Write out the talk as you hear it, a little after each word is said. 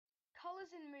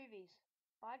Colours in movies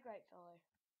by Greatfellow.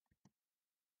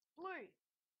 Blue.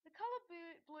 The colour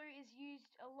blue is used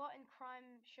a lot in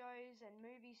crime shows and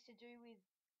movies to do with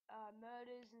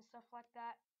murders and stuff like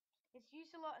that. It's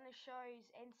used a lot in the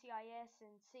shows NCIS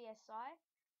and CSI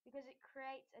because it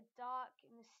creates a dark,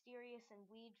 mysterious and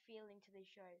weird feeling to the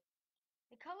show.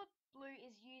 The colour blue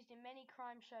is used in many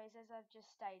crime shows, as I've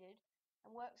just stated,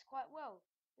 and works quite well.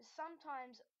 But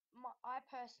sometimes I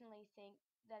personally think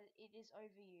that it is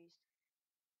overused.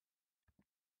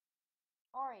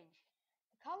 Orange.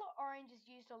 The color orange is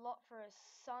used a lot for a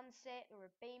sunset or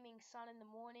a beaming sun in the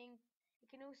morning.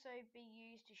 It can also be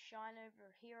used to shine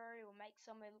over a hero or make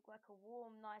somewhere look like a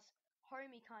warm, nice,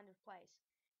 homey kind of place.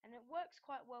 And it works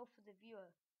quite well for the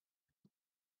viewer.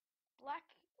 Black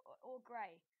or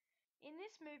grey. In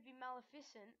this movie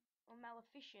Maleficent,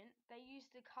 they use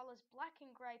the colors black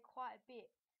and grey quite a bit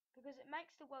because it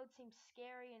makes the world seem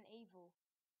scary and evil.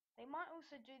 They might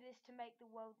also do this to make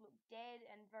the world look dead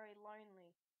and very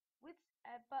lonely.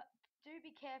 But do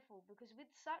be careful, because with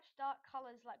such dark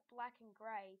colors like black and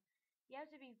grey, you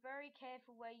have to be very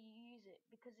careful where you use it,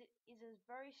 because it is a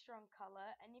very strong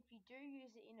color, and if you do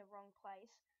use it in a wrong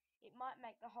place, it might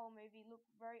make the whole movie look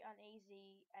very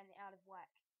uneasy and out of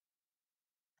whack.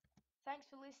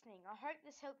 Thanks for listening. I hope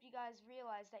this helped you guys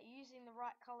realize that using the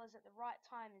right colors at the right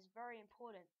time is very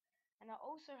important. And I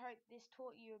also hope this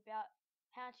taught you about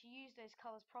how to use those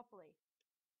colors properly.